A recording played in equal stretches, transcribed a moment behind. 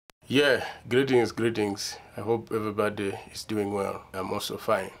Yeah, greetings. I hope everybody is doing well. I'm also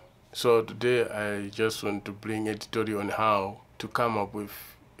fine. So today I just want to bring a tutorial on how to come up with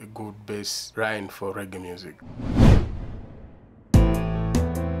a good bass line for reggae music.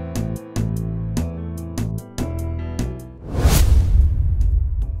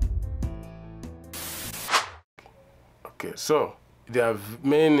 Okay, so there are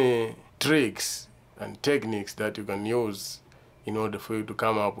many tricks and techniques that you can use in order for you to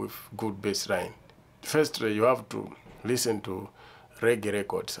come up with good bass line. Firstly, you have to listen to reggae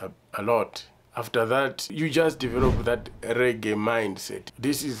records a lot. After that, you just develop that reggae mindset.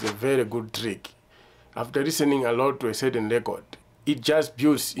 This is a very good trick. After listening a lot to a certain record, it just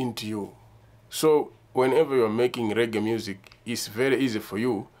builds into you. So whenever you're making reggae music, it's very easy for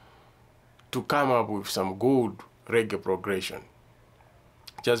you to come up with some good reggae progression,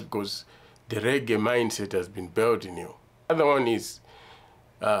 just because the reggae mindset has been built in you. The other one is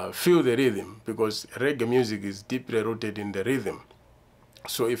feel the rhythm, because reggae music is deeply rooted in the rhythm.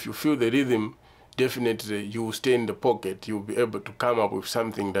 So if you feel the rhythm, definitely you will stay in the pocket. You'll be able to come up with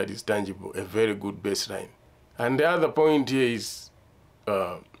something that is tangible, a very good bass line. And the other point here is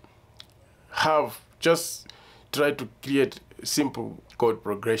just try to create simple chord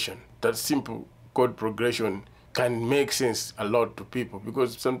progression. That simple chord progression can make sense a lot to people,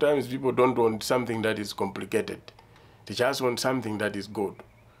 because sometimes people don't want something that is complicated. They just want something that is good,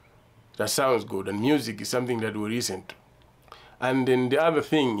 that sounds good, and music is something that we listen to. And then the other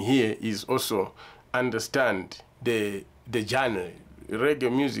thing here is also understand the genre.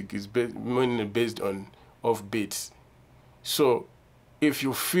 Reggae music is mainly based on offbeats. So if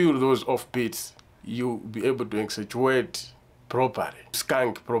you feel those offbeats, you'll be able to accentuate properly,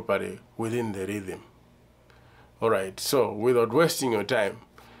 skank properly within the rhythm. Alright, so without wasting your time,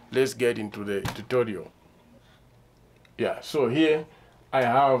 let's get into the tutorial. Yeah, so here I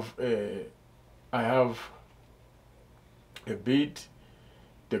have a beat.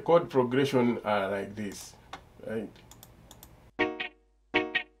 The chord progression are like this, right?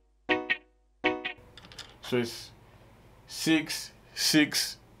 So it's 6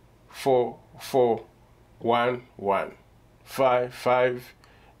 6 4 4 1 1 5 5,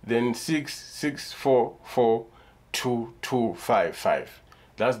 then 6 6 4 4 2 2 5 5.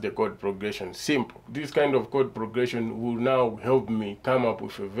 That's the chord progression. Simple. This kind of chord progression will now help me come up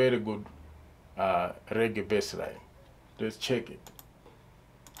with a very good reggae bass line. Let's check it.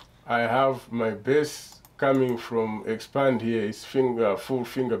 I have my bass coming from expand here. It's full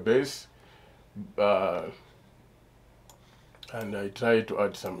finger bass, and I try to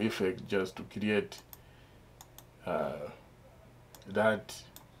add some effect just to create that.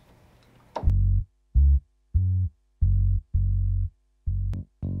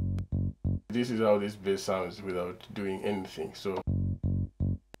 This is how this bass sounds without doing anything. So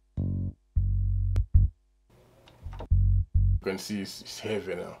you can see it's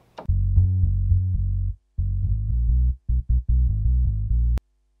heavy now.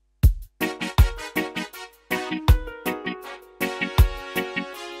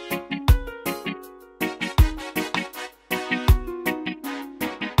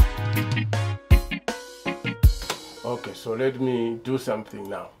 Okay, so let me do something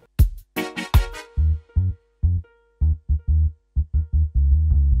now.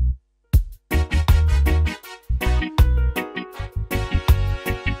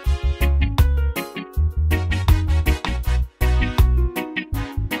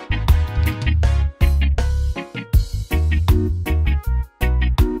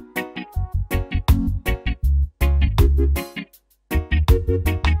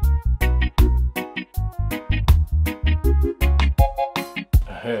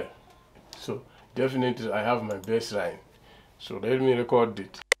 So definitely I have my bass line. So let me record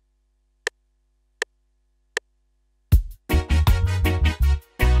it.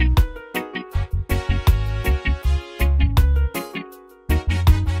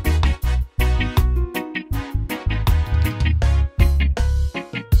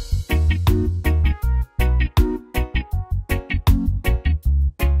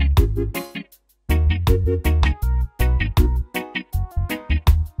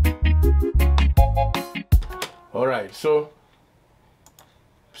 Alright, so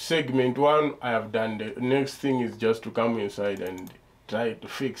segment 1 I have done. The next thing is just to come inside and try to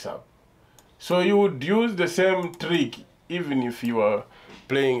fix up. So you would use the same trick even if you are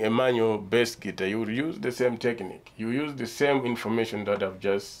playing a manual bass guitar. You would use the same technique. You use the same information that I've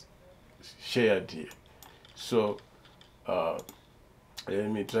just shared here. So let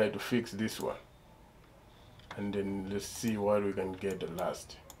me try to fix this one, and then let's see what we can get at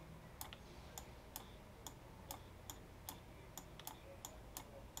last.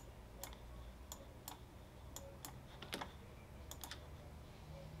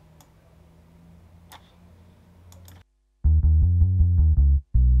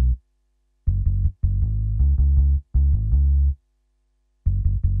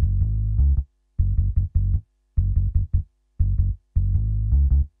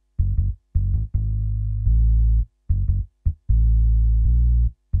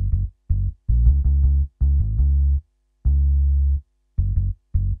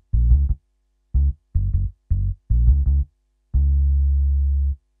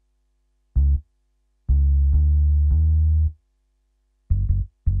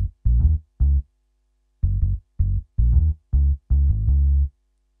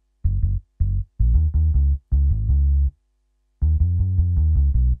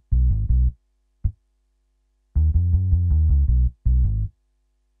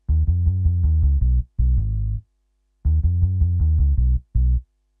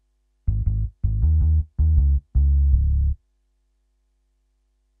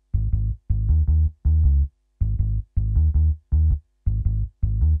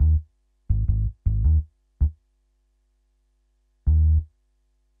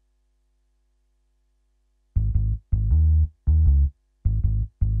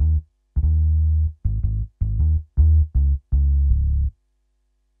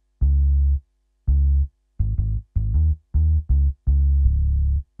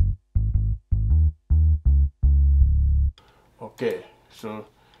 Okay, so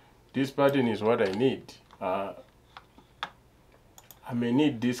this pattern is what I need. I may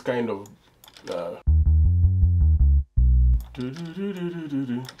need this kind of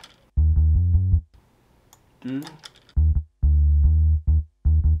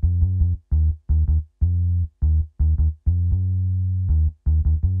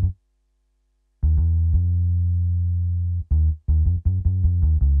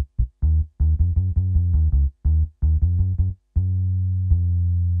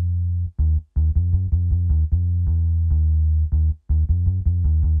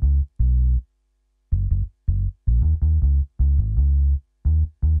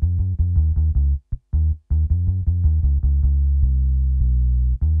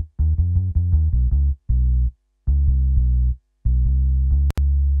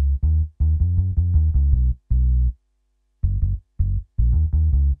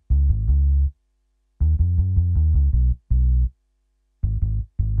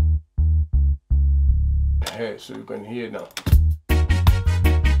so you can hear now.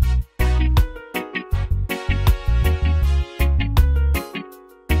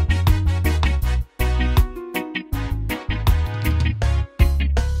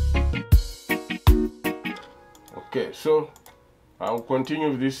 Okay, so I'll continue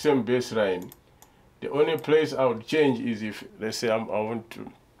with this same bass line. The only place I would change is if, let's say, I want to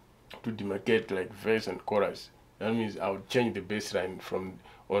demarcate like verse and chorus. That means I would change the bass line from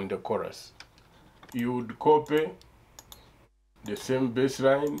on the chorus. You would copy the same bass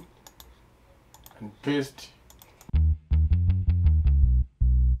line and paste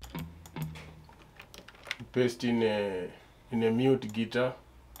in a mute guitar.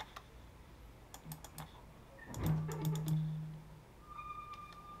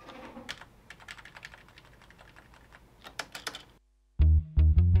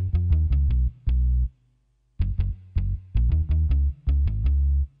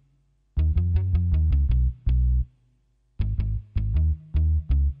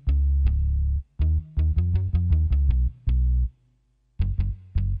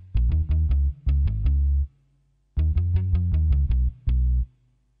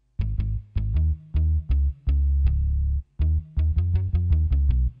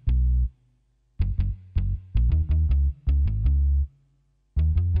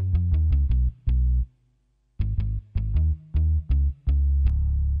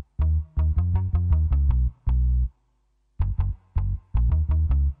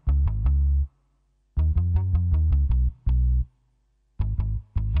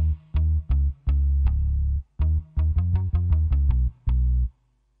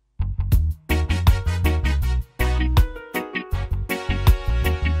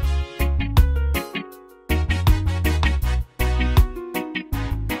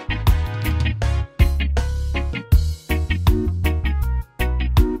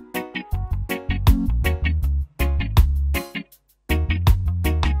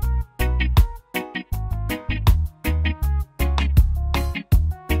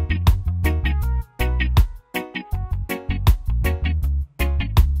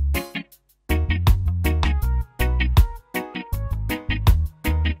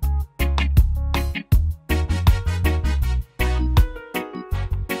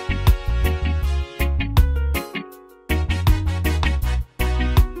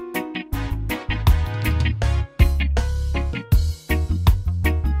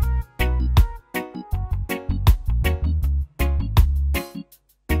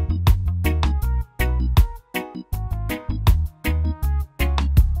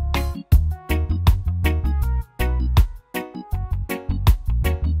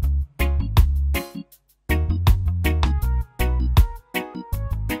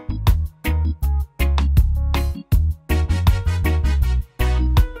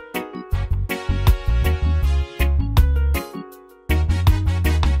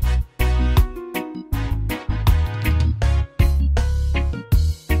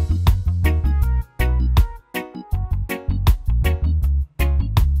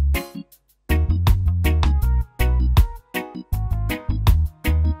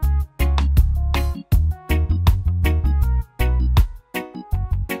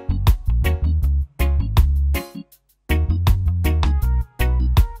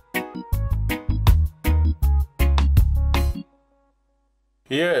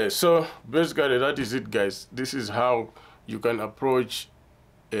 Yeah, so basically that is it, guys. This is how you can approach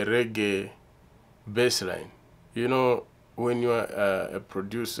a reggae bass line. You know, when you are a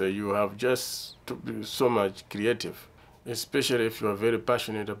producer, you have just to be so much creative, especially if you are very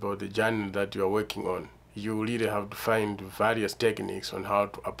passionate about the genre that you are working on. you really have to find various techniques on how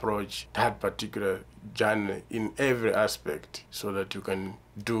to approach that particular genre in every aspect, so that you can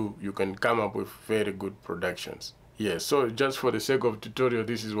come up with very good productions. Yeah, so just for the sake of tutorial,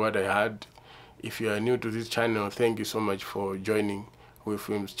 this is what I had. If you are new to this channel, thank you so much for joining with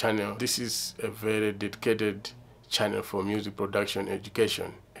Film's channel. This is a very dedicated channel for music production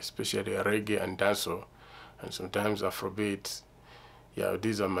education, especially reggae and dancehall, and sometimes Afrobeats. Yeah,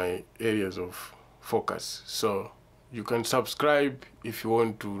 these are my areas of focus. So you can subscribe if you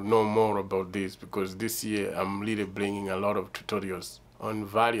want to know more about this, because this year I'm really bringing a lot of tutorials on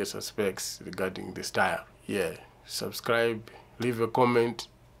various aspects regarding the style. Yeah, subscribe, leave a comment,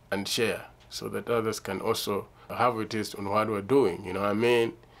 and share, so that others can also have a taste on what we're doing, you know what I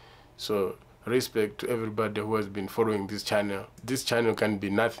mean? So respect to everybody who has been following this channel. This channel can be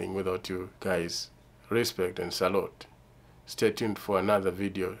nothing without you guys. Respect and salute. Stay tuned for another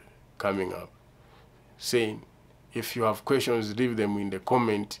video coming up. Saying, if you have questions, leave them in the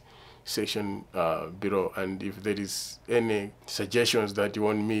comment section below, and if there is any suggestions that you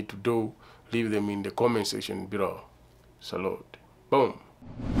want me to do, leave them in the comment section below. Salute. Boom.